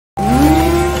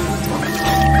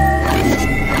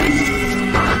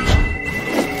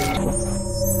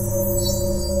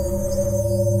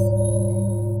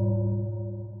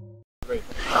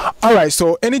right,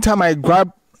 so anytime I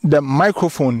grab the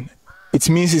microphone, it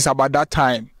means it's about that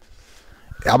time.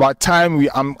 About time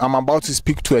I'm about to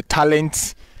speak to a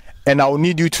talent, and I'll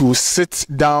need you to sit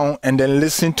down and then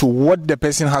listen to what the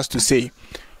person has to say.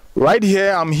 Right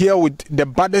here, I'm here with the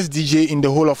baddest DJ in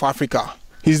the whole of Africa.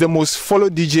 He's the most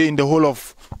followed DJ in the whole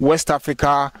of West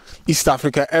Africa, East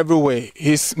Africa, everywhere.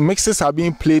 His mixes are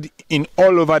being played in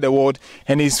all over the world,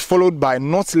 and he's followed by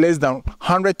not less than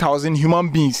 100,000 human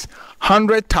beings.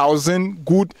 100,000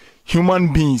 good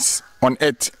human beings on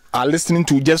earth are listening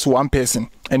to just one person,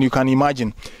 and you can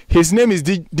imagine. His name is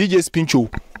DJ SPINCHO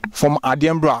from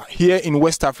Audiomack here in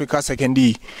West Africa, 2nd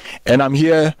D, and I'm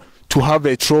here to have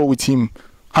a throw with him,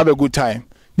 have a good time.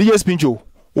 DJ SPINCHO,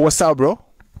 what's up, bro?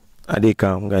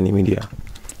 Adekam, Gani Media.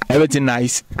 Everything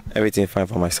nice? Everything fine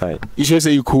for my side. You sure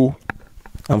say you cool?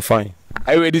 I'm fine.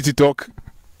 Are you ready to talk?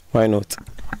 Why not?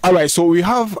 All right, so we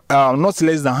have not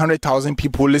less than 100,000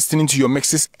 people listening to your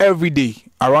mixes every day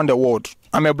around the world.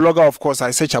 I'm a blogger, of course.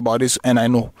 I search about this and I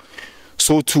know.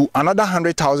 So to another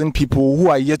 100,000 people who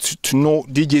are yet to know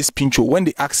DJ SPINCHO, when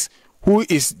they ask, who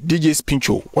is DJ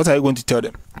SPINCHO, what are you going to tell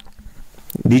them?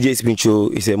 DJ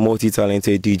SPINCHO is a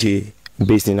multi-talented DJ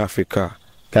based in Africa,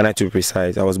 Ghana to be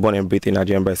precise. I was born and bred in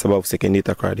Audiomack, suburb of 2nd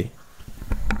Takrady.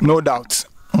 No doubt.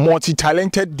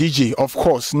 Multi-talented DJ, of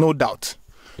course, no doubt.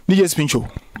 DJ SPINCHO,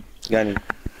 Gani,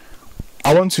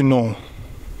 I want to know.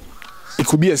 It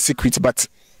could be a secret, but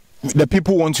the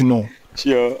people want to know.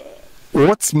 Sure.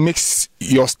 What makes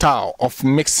your style of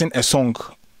mixing a song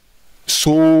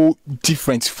so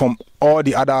different from all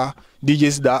the other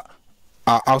DJs that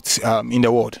are out in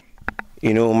the world?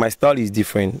 You know, my style is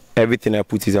different. Everything I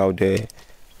put is out there.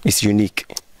 It's unique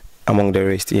among the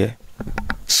rest, yeah.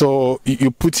 So you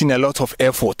put in a lot of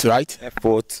effort, right?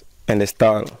 Effort and the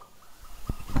style.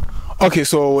 Okay,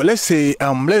 so let's say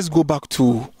let's go back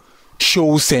to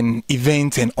shows and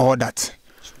events and all that.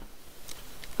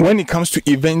 When it comes to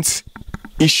event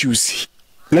issues,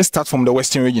 let's start from the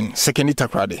Western region, 2nd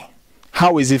Takrady.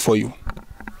 How is it for you?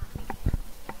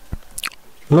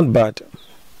 Not bad.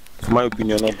 In my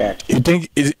opinion, not bad. You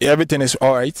think everything is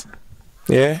all right?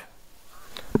 Yeah.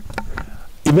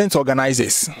 Event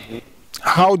organizers,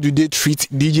 how do they treat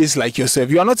DJs like yourself?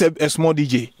 You are not a small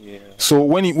DJ. Yeah. So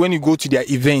when you go to their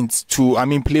events to,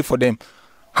 play for them,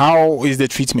 how is the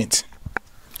treatment?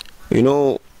 You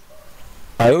know,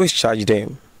 I always charge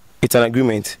them. It's an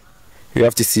agreement. You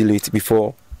have to seal it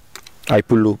before I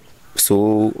pull up.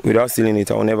 So without sealing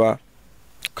it, I will never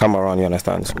come around. You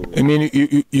understand? So, I mean,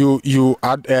 you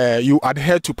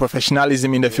adhere to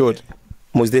professionalism in the field.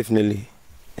 Most definitely.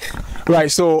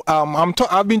 Right. So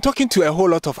I've been talking to a whole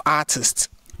lot of artists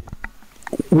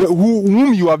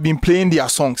whom you have been playing their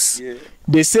songs. Yeah.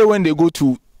 They say when they go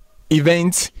to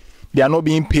events, they are not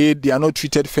being paid, they are not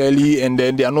treated fairly, and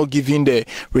then they are not given the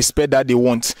respect that they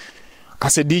want.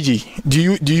 As a DJ,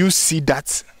 do you see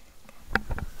that?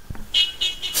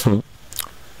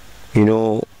 You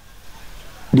know,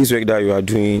 this work that you are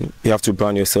doing, you have to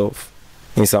brand yourself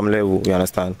in some level, you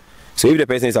understand? So if the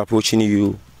person is approaching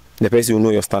you, the person will know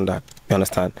your standard, you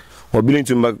understand? Or willing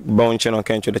to bounce on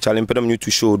country, the challenge for them you to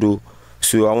show though.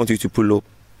 So I want you to pull up.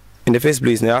 In the first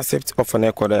place, they accept offer an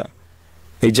equator,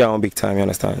 a jam big time, you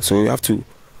understand? So you have to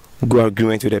go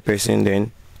agreement with the person,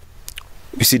 then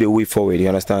you see the way forward, you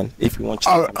understand? If you want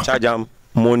to charge them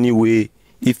money way,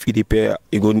 if it pay,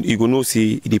 you go no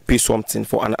see it pay something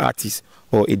for an artist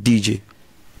or a DJ.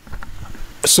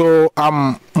 So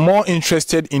I'm more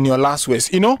interested in your last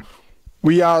words. You know,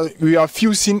 we are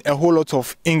fusing a whole lot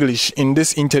of English in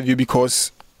this interview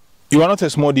because you are not a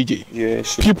small DJ. Yeah,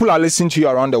 sure. People are listening to you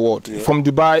around the world, from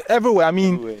Dubai, everywhere.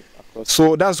 Everywhere,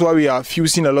 so that's why we are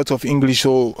fusing a lot of English.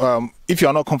 So if you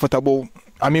are not comfortable,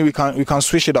 we can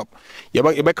switch it up. You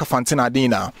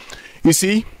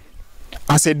see,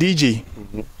 as a DJ,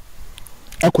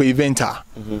 eco eventer,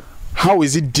 how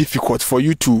is it difficult for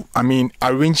you to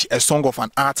arrange a song of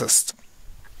an artist?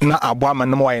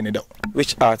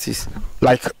 Which artist?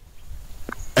 Like,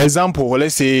 example,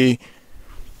 let's say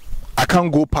I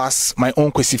can't go past my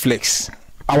own Quisiflex,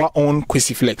 our own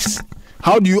Quisiflex.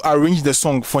 How do you arrange the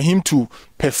song for him to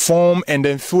perform and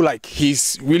then feel like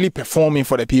he's really performing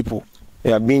for the people?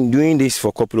 Yeah, I've been doing this for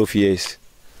a couple of years,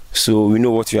 so we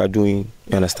know what we are doing,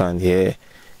 you understand? Yeah,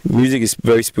 music is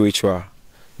very spiritual.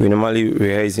 We normally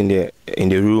rehearse in the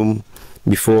room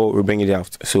before we bring it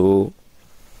out. So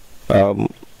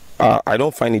I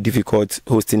don't find it difficult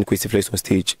hosting Quisiflex on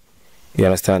stage, you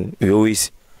understand? We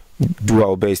always do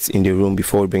our best in the room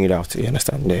before we bring it out, you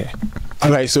understand? Yeah. All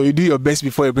right, so you do your best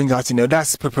before you bring it out,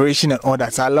 that's preparation and all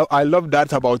that. So I love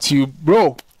that about you,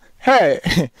 bro. Hey,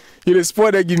 you the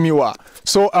sport that give me what.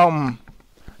 So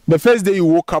the first day you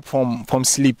woke up from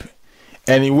sleep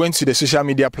and you went to the social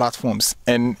media platforms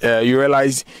and you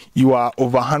realized you are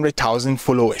over 100,000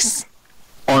 followers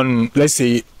on, let's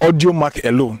say, Audiomack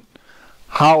alone,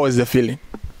 how was the feeling?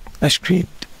 I screamed.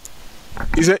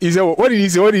 Is that what did he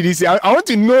say? What did he say? I want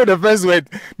to know the first word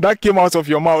that came out of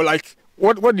your mouth. Like,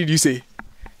 what did you say?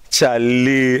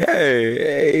 Charlie,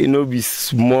 hey, be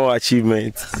small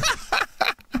achievement.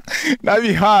 That'd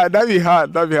be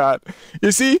hard.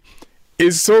 You see,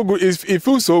 it's so good. It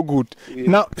feels so good. Yeah.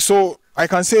 Now, so I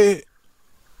can say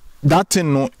that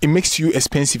thing, no, it makes you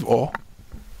expensive, or?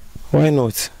 Why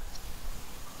not?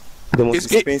 The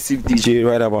most expensive DJ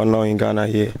right about now in Ghana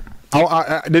here.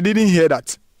 They didn't hear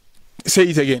that. Say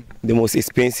it again. The most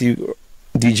expensive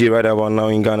DJ right about now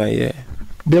in Ghana here.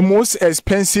 The most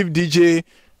expensive DJ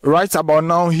right about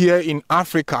now here in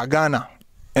Africa, Ghana.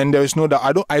 And there is no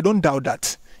doubt. I don't doubt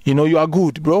that. You are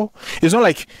good, bro. It's not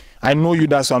like I know you,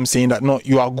 that's why I'm saying that. No,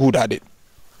 you are good at it.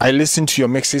 I listen to your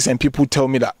mixes and people tell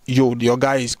me that, yo, your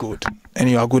guy is good. And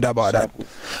you are good about that.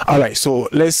 All right, so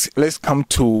let's come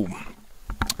to...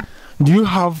 Do you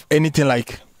have anything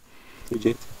like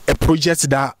a project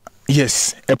that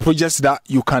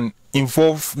you can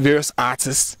involve various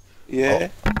artists? Yeah.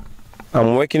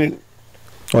 I'm working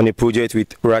on a project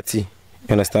with Ratty. You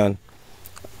understand?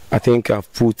 I think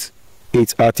I've put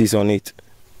 8 artists on it.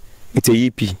 It's a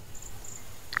EP.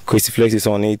 Chrissy Flex is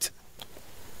on it.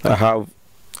 I have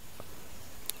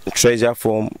Treasure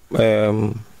from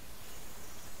one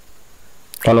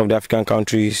of the African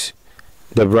countries.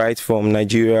 The Bright from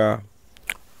Nigeria.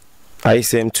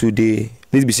 ISM today.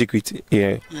 This be secret.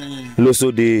 Yeah.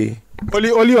 Loso Day.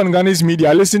 Only on Ghanaian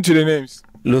media. Listen to the names.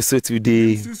 Loso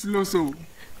today. This is Loso.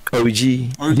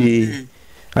 OG Day.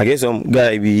 I guess some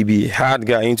guy be hard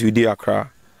guy into the Accra.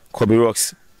 Kobe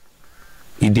Rocks.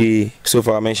 Day. So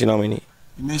far I mentioned how many?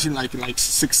 You mentioned like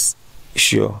 6.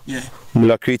 Sure. Yeah.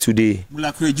 Mulacre today.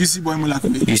 Mulacre. Juicy Boy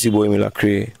Mulacre. Juicy Boy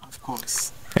Mulacre. Of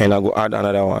course. And I go add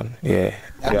another one. Yeah.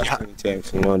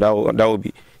 Times. That would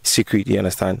be secret. You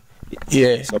understand?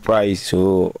 Yeah. Surprise.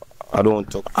 So I don't want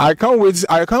to talk. I can't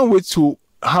wait to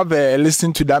have a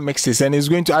listen to that mixes, and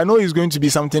I know it's going to be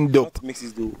something dope. What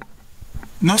mixes do?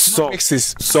 Not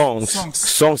mixes.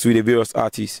 Songs with the various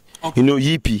artists.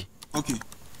 Okay. EP. Okay.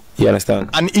 You understand?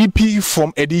 An EP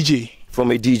from a DJ. From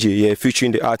a DJ, yeah,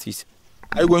 featuring the artist.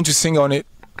 Are you going to sing on it?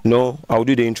 No, I'll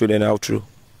do the intro then outro.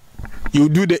 You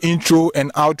do the intro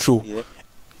and outro.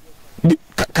 Yeah.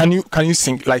 Can you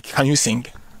sing? Like, can you sing?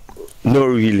 No,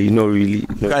 really. You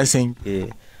can sing. Yeah.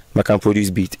 I can produce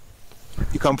beat.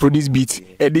 You can produce beat.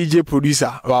 Yeah. A DJ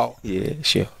producer. Wow. Yeah,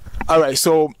 sure. All right.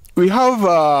 So we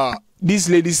have these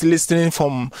ladies listening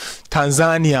from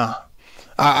Tanzania.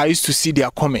 I used to see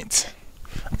their comments.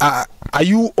 Are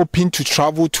you open to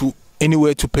travel to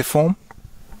anywhere to perform?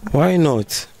 Why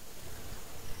not?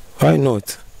 I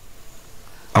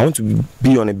want to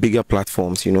be on a bigger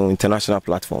platforms, international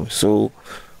platforms. So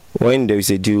when there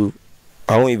is a deal,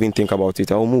 I won't even think about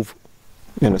it. I will move.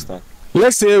 You understand?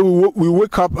 Let's say we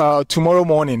wake up tomorrow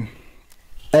morning,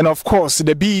 and of course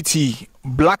the BET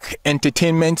Black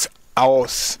Entertainment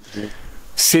Awards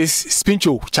says,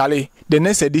 Spincho, Charlie, the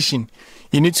next edition,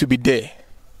 you need to be there.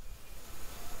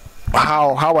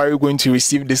 How are you going to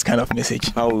receive this kind of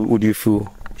message? How would you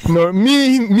feel? No,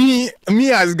 me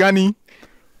as Ghani,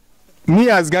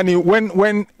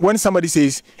 when somebody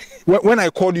says, when I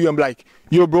call you, I'm like,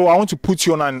 yo bro, I want to put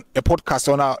you on a podcast,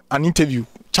 on an interview,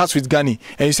 chat with Ghani,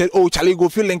 and you said, oh Charlie, go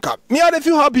feel link up. Me, I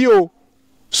feel happy, oh.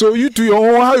 So you to your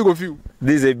own, how you go feel?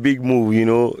 This is a big move,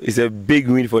 it's a big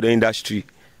win for the industry,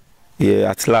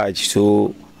 at large.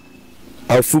 So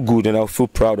I'll feel good and I'll feel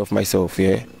proud of myself,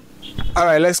 yeah. All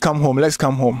right, let's come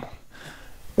home.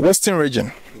 Western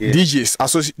region, yeah.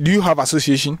 DJs, do you have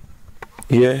association?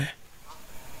 Yeah.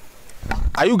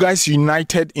 Are you guys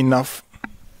united enough?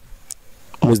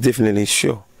 Most definitely,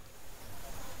 sure.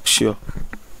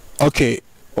 Okay.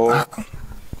 Or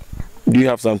do you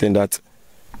have something that?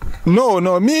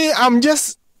 No, me, I'm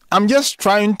just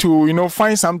trying to,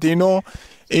 find something, the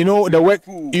work,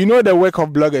 the work of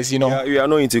bloggers, Yeah, we are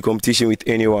not into competition with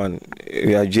anyone.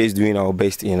 We are just doing our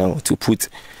best, to put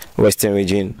Western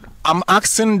region. I'm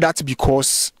asking that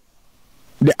because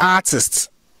the artists,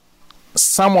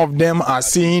 some of them are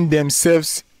seeing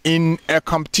themselves in a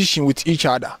competition with each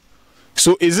other.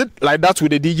 So is it like that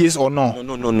with the DJs or no?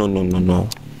 No.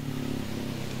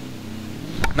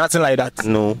 Nothing like that?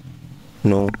 No.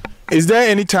 Is there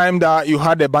any time that you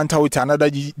had a banter with another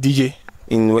DJ?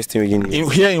 In Western region?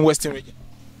 Here in Western region.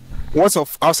 What's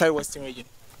of outside Western region?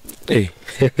 Hey.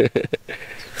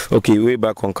 Okay, way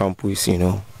back on campus,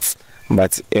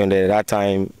 But at that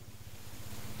time,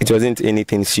 it wasn't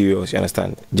anything serious, you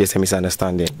understand? Just a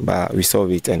misunderstanding, but we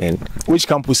solved it. And then Which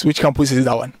campus is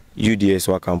that one?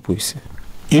 UDSY campus.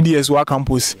 UDSY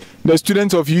campus. The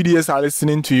students of UDS are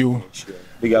listening to you. Sure.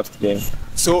 Big up to them.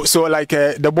 So like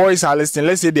the boys are listening.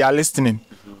 Let's say they are listening.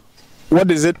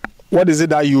 What is it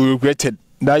that you regretted,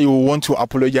 that you want to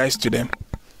apologize to them?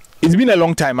 It's been a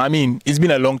long time. I mean, it's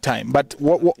been a long time. But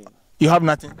what you have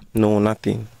nothing? No,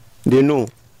 nothing. They know.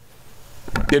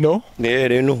 They know? Yeah,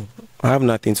 they know. I have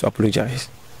nothing to apologize.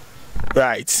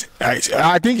 Right.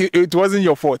 I think it wasn't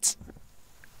your fault.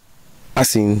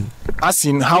 As in,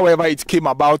 however it came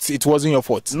about, it wasn't your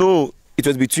fault. No, it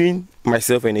was between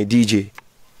myself and a DJ.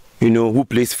 You know, who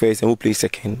plays first and who plays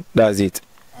second. That's it.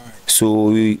 Right. So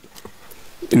we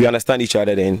understand each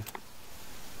other then.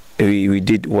 We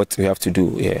did what we have to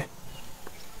do, yeah.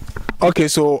 Okay,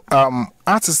 so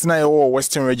artists now or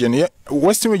Western region. Yeah,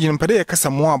 Western region, but I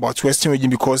can more about Western region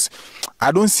because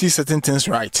I don't see certain things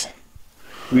right.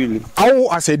 Really? How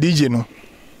as a DJ no?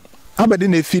 How about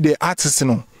then they feed the artists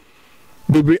no?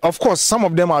 Of course, some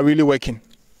of them are really working.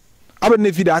 How about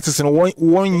they feed the artists no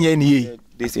 1 year?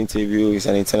 This interview is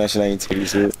an international interview,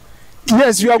 so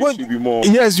yes, you are going.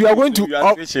 Yes, you are going to.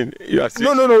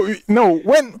 No.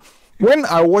 When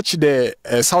I watch the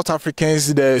South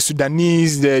Africans, the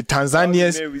Sudanese, the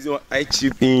Tanzanians, I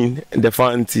chip in the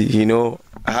fancy, you know.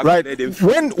 Right.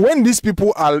 When these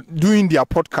people are doing their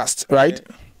podcast, right?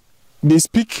 Yeah.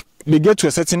 They get to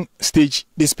a certain stage,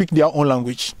 they speak their own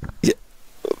language. Yeah.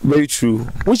 Very true.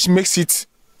 Which makes it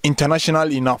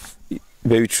international enough.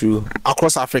 Very true.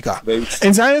 Across Africa. Very true.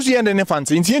 And science we and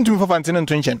fancy. In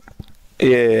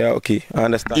yeah, okay, I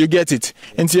understand. You get it.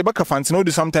 And Siebaka fans know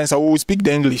sometimes I will speak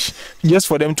the English just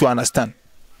for them to understand.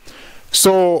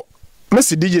 So,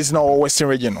 Mr. DJs now Western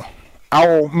region.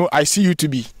 I see you to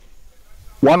be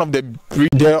one of the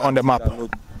there on the map.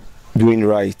 Doing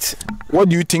right. What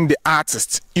do you think the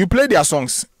artists? You play their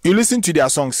songs, you listen to their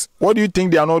songs. What do you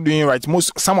think they are not doing right?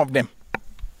 Some of them.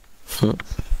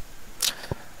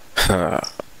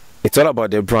 It's all about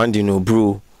the brand, you know,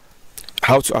 bro.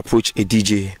 How to approach a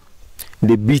DJ.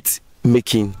 The beat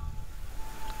making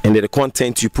and the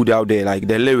content you put out there, like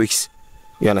the lyrics,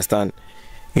 you understand?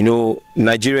 You know,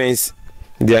 Nigerians,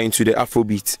 they are into the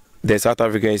Afrobeat. The South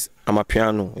Africans, I'm a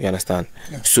piano, you understand?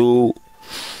 Yeah. So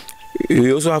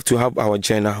we also have to have our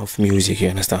genre of music, you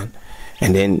understand?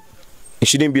 And then it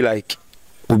shouldn't be like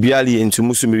Ubiali into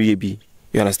Musumiri,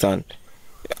 you understand?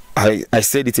 I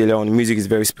said it earlier on, music is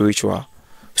very spiritual.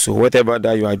 So whatever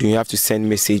that you are doing, you have to send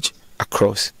message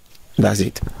across. That's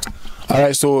it. All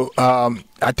right, so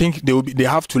I think they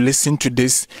have to listen to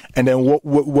this and then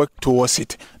work towards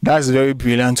it. That's very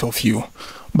brilliant of you.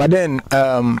 But then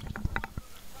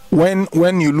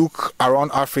when you look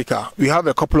around Africa, we have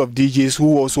a couple of DJs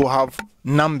who also have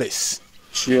numbers.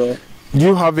 Sure. Do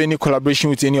you have any collaboration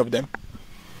with any of them?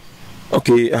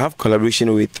 Okay, I have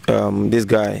collaboration with this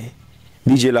guy,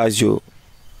 DJ Lazio,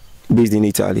 based in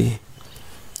Italy,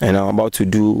 and I'm about to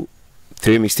do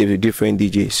 3 mixtapes with different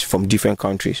DJs from different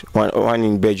countries. One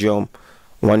in Belgium,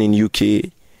 one in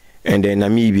UK, and then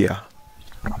Namibia.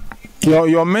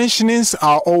 Your mentionings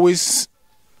are always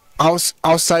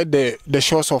outside the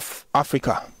shores of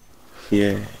Africa.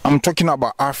 Yeah. I'm talking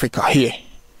about Africa here.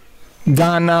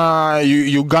 Ghana,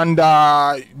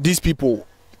 Uganda, these people.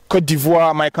 Cote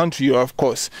d'Ivoire, my country, of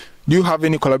course. Do you have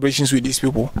any collaborations with these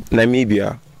people?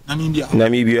 Namibia,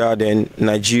 then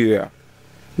Nigeria,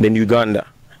 then Uganda.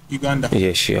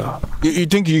 Yeah, sure. You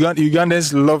think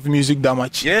Ugandans love music that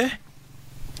much? Yeah.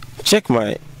 Check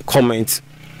my comments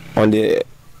on the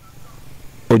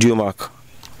Audiomack.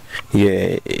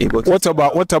 Yeah. What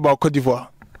about Cote d'Ivoire?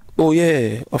 Oh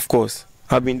yeah, of course.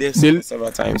 I've been there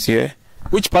several times. Yeah.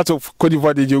 Which part of Cote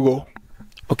d'Ivoire did you go?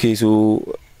 Okay, so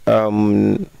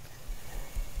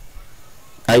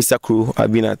Isakro.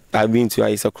 I've been to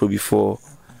Isakro before.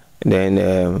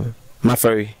 Then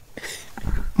Mafari.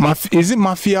 Is it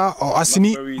Mafia or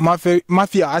Asini Mafia?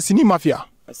 Asini Mafia.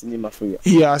 Asini Mafia.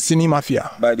 Yeah, Asini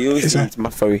Mafia. But they always say it's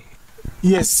Mafari.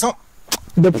 Yes, so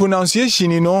the pronunciation,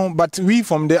 you know, but we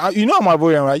from there, you know I'm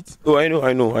Ivorian, right? Oh, I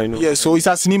know. Yeah, so it's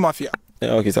Asini Mafia.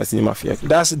 Yeah, okay, it's Asini Mafia. Okay.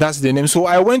 That's the name. So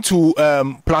I went to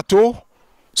Plateau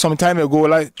some time ago,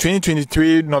 like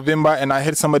 2023 November, and I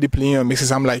heard somebody playing your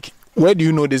mixes. I'm like, where do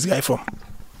you know this guy from?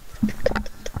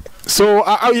 So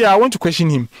I want to question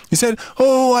him. He said,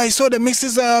 "Oh, I saw the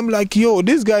mixes." I'm like, "Yo,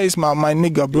 this guy is my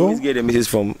nigga, bro." Always get the mixes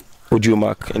from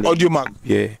Audiomack. Audiomack.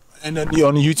 Yeah. And then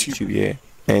on YouTube. Yeah.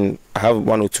 And I have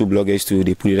 1 or 2 bloggers too.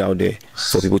 They put it out there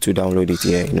for people to download it.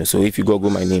 Yeah, you know. So if you Google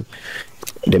my name,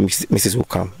 the mixes will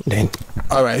come. Then.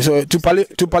 All right. So tu parles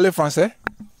français?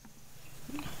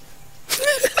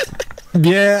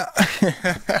 Yeah.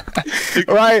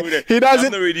 Right. He doesn't.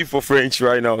 I'm not ready for French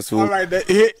right now. So all right.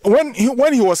 When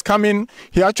he was coming,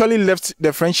 he actually left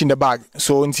the French in the bag.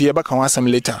 So until back on some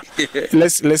later.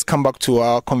 Let's come back to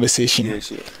our conversation. yeah,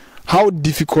 sure. How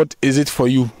difficult is it for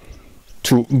you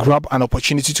to grab an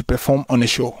opportunity to perform on a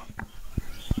show?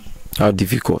 How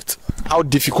difficult? How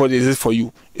difficult is it for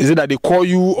you? Is it that they call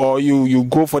you, or you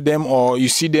go for them, or you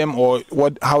see them, or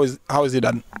what? How is it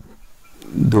done?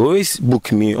 They always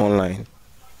book me online.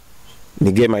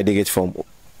 They get my ticket from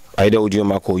either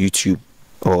Audiomack or YouTube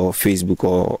or Facebook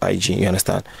or IG. You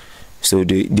understand? So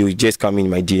they will just come in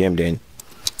my DM. Then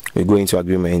we go into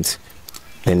agreement.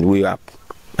 Then we up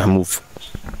and move.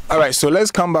 All right. So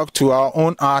let's come back to our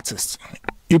own artist.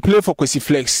 You play for Kwesi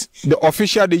Flex, the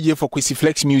official DJ for Kwesi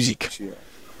Flex Music. Sure.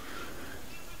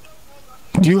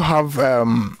 Do you have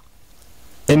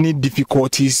any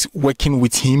difficulties working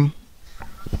with him?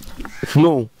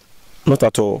 No, not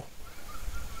at all.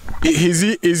 Is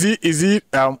he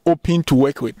open to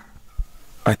work with?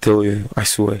 I tell you, I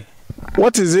swear.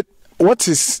 What is it? What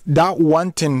is that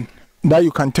one thing that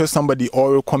you can tell somebody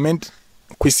or recommend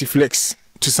Kwesi Flex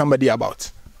to somebody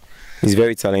about? He's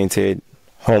very talented,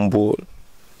 humble,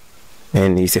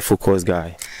 and he's a focused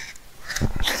guy.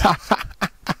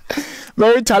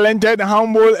 Very talented,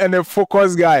 humble, and a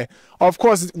focused guy. Of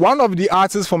course, one of the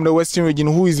artists from the Western region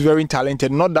who is very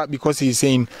talented, not that because he's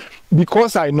saying,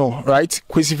 because I know, right?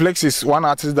 Kwesi Flex is one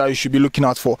artist that you should be looking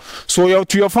out for. So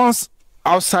to your fans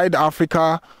outside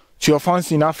Africa, to your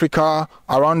fans in Africa,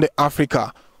 around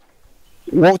Africa,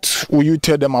 what will you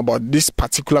tell them about this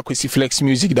particular Kwesi Flex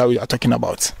music that we are talking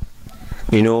about?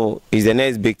 You know, it's the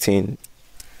next big thing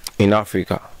in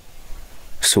Africa.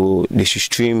 So they should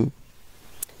stream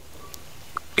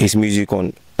his music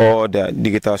on all the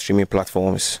digital streaming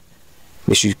platforms.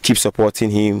 They should keep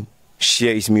supporting him,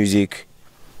 share his music,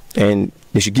 and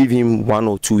they should give him 1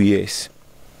 or 2 years.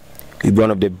 He'll be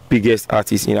one of the biggest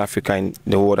artists in Africa and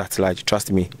the world at large.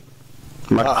 Trust me.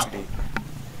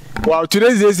 Wow,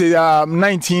 today's date is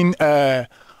 19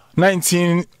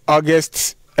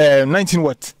 August. 19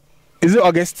 what? Is it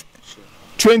August?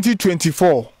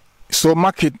 2024. So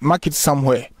mark it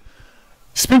somewhere.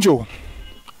 Spincho,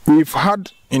 we've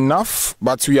had enough,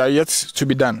 but we are yet to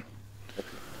be done.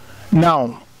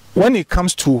 Now, when it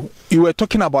comes to, you were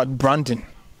talking about branding.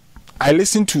 I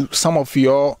listened to some of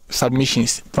your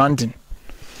submissions, branding.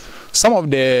 Some of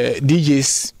the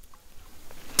DJs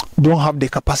don't have the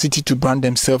capacity to brand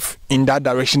themselves in that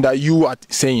direction that you are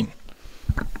saying.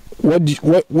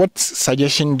 What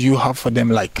suggestion do you have for them?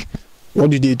 Like, what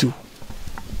do they do?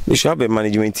 You should have a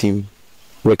management team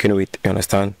working with, you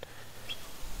understand?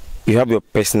 You have your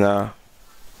personal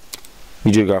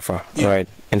videographer, yeah, right,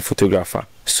 and photographer.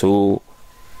 So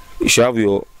you should have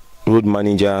your road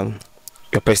manager,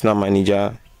 your personal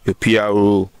manager, your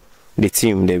PRO, the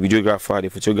team, the videographer, the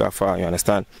photographer, you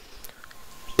understand?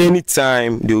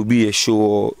 Anytime there will be a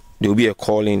show, there will be a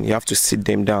calling, you have to sit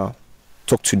them down,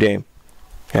 talk to them,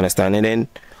 you understand? And then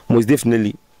most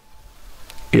definitely,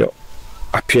 your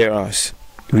appearance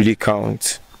really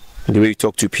counts. The way you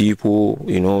talk to people,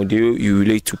 you know, the way you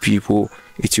relate to people,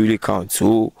 it really counts.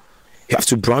 So you have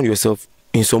to brand yourself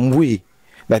in some way.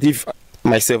 That if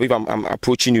I'm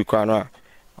approaching you,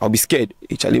 I'll be scared.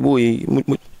 Yeah,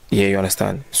 you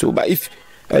understand? So, but if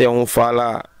you won't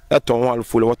follow,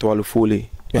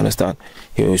 you understand?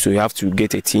 You know, so you have to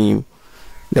get a team,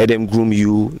 let them groom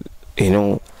you, you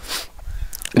know.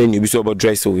 Then you'll be so about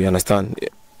dress, so you understand?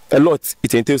 A lot,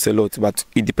 it entails a lot, but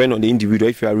it depends on the individual.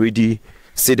 If you are ready,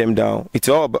 sit them down. It's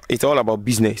all about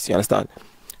business, you understand?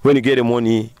 When you get the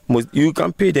money, you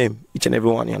can pay them, each and every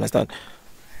one, you understand?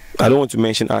 I don't want to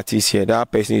mention artists here.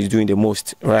 That person is doing the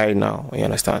most right now, you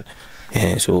understand?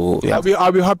 And so yeah.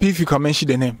 I'll be happy if you can mention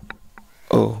the name.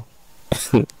 Oh,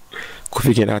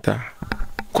 Kofi Kenata.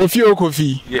 Kofi or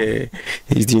Kofi? Yeah,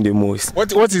 he's doing the most.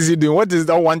 What is he doing? What is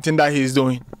that one thing that he's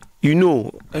doing? You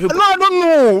know. No, I don't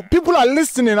know. People are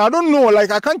listening. I don't know.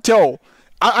 Like, I can't tell.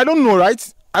 I don't know,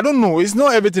 right? I don't know. It's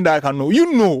not everything that I can know.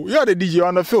 You know. You are the DJ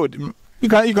on the field. You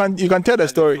can tell the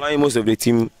story. Flying most of the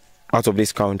team out of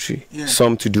this country. Yeah.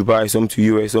 Some to Dubai, some to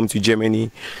US, some to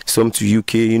Germany, some to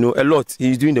UK. You know, a lot.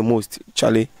 He's doing the most.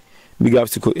 Charlie, big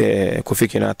ups to Kofi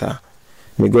Kenata.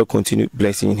 May God continue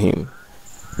blessing him.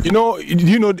 You know,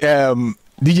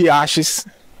 DJ Ashes?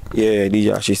 Yeah,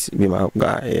 DJ Ashes be my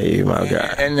guy. Yeah, my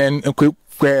guy. And then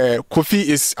Kofi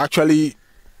is actually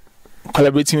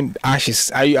collaborating with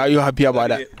Ashes. Are you happy about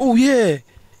that? Oh yeah.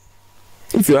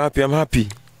 If you're happy, I'm happy.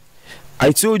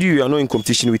 I told you are not in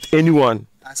competition with anyone.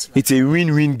 Right. It's a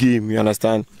win-win game. You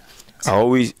understand? I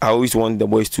always want the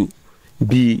boys to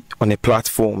be on a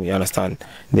platform, you understand,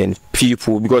 then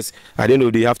people, because at the end of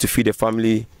the day, you have to feed the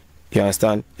family, you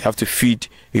understand, you have to feed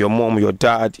your mom, your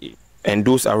dad, and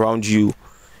those around you,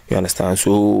 you understand.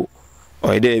 So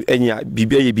any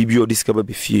bibi or discover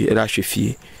be fear, that's your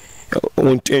fear.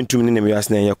 One 2 minutes me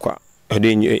ask na yakwa,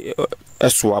 then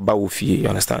swaba wo fear, you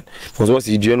understand. Because what's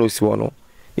the general one?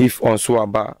 If on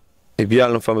swaba, a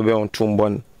bial family on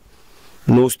tombon,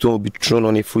 no stone will be thrown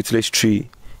on a fruitless tree.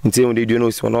 Until when they do know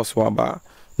not swaba,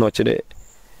 not today.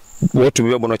 What to be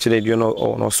able not today, you know,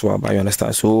 or not swaba, you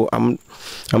understand. So I'm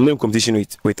in competition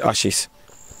with Ashes.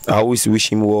 I always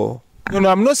wish him well. No,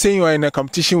 I'm not saying you are in a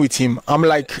competition with him. I'm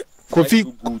like,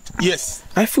 Kofi. Yes,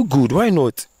 I feel good. Why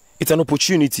not? It's an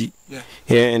opportunity. Yeah.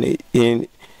 And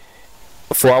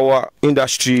for our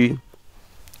industry,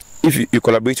 if you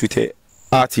collaborate with an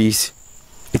artist,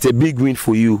 it's a big win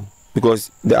for you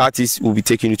because the artist will be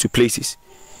taking you to places.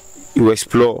 You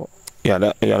explore,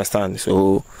 yeah, you understand.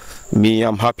 So me,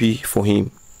 I'm happy for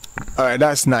him. All right,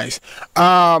 that's nice.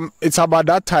 It's about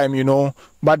that time, you know.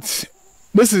 But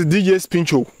this is DJ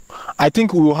SPINCHO. I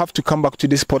think we will have to come back to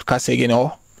this podcast again,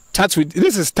 or chat with.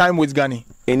 This is Time with Ghani.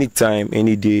 Anytime,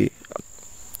 any day,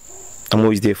 I'm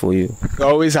always there for you. You're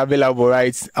always available,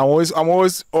 right? I'm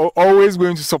always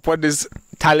going to support this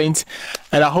talent,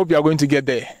 and I hope you are going to get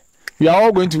there. We are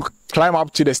all going to climb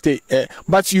up to the stage.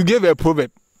 But you gave a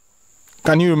proverb.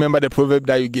 Can you remember the proverb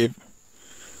that you gave?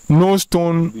 No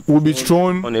stone will be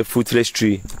thrown on a fruitless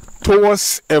tree.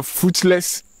 Towards a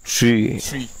fruitless tree.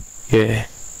 Yeah.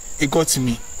 It got to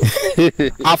me.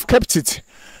 I've kept it.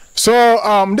 So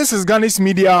this is Ghani's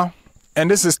Media,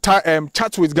 and this is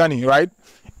Chat with Ghani, right?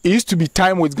 It used to be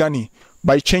Time with Ghani,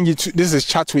 but I changed it to this is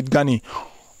Chat with Ghani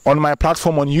on my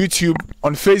platform on YouTube,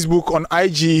 on Facebook, on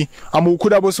IG. I'm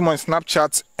Ukudabosum on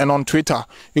Snapchat and on Twitter.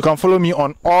 You can follow me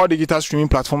on all digital streaming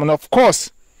platforms, and of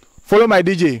course, follow my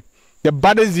DJ, the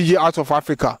baddest DJ out of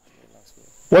Africa.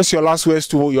 What's your last words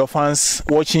to your fans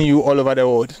watching you all over the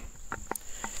world?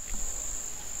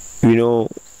 You know,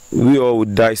 we all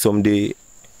would die someday.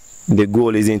 The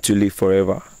goal isn't to live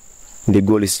forever. The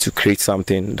goal is to create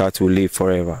something that will live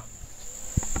forever.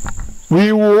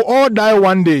 We will all die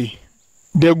one day.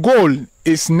 The goal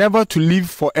is never to live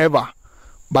forever,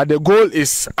 but the goal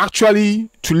is actually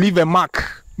to leave a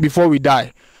mark before we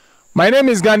die. My name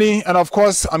is Ghani, and of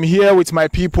course, I'm here with my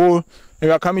people. And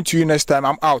we are coming to you next time.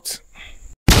 I'm out.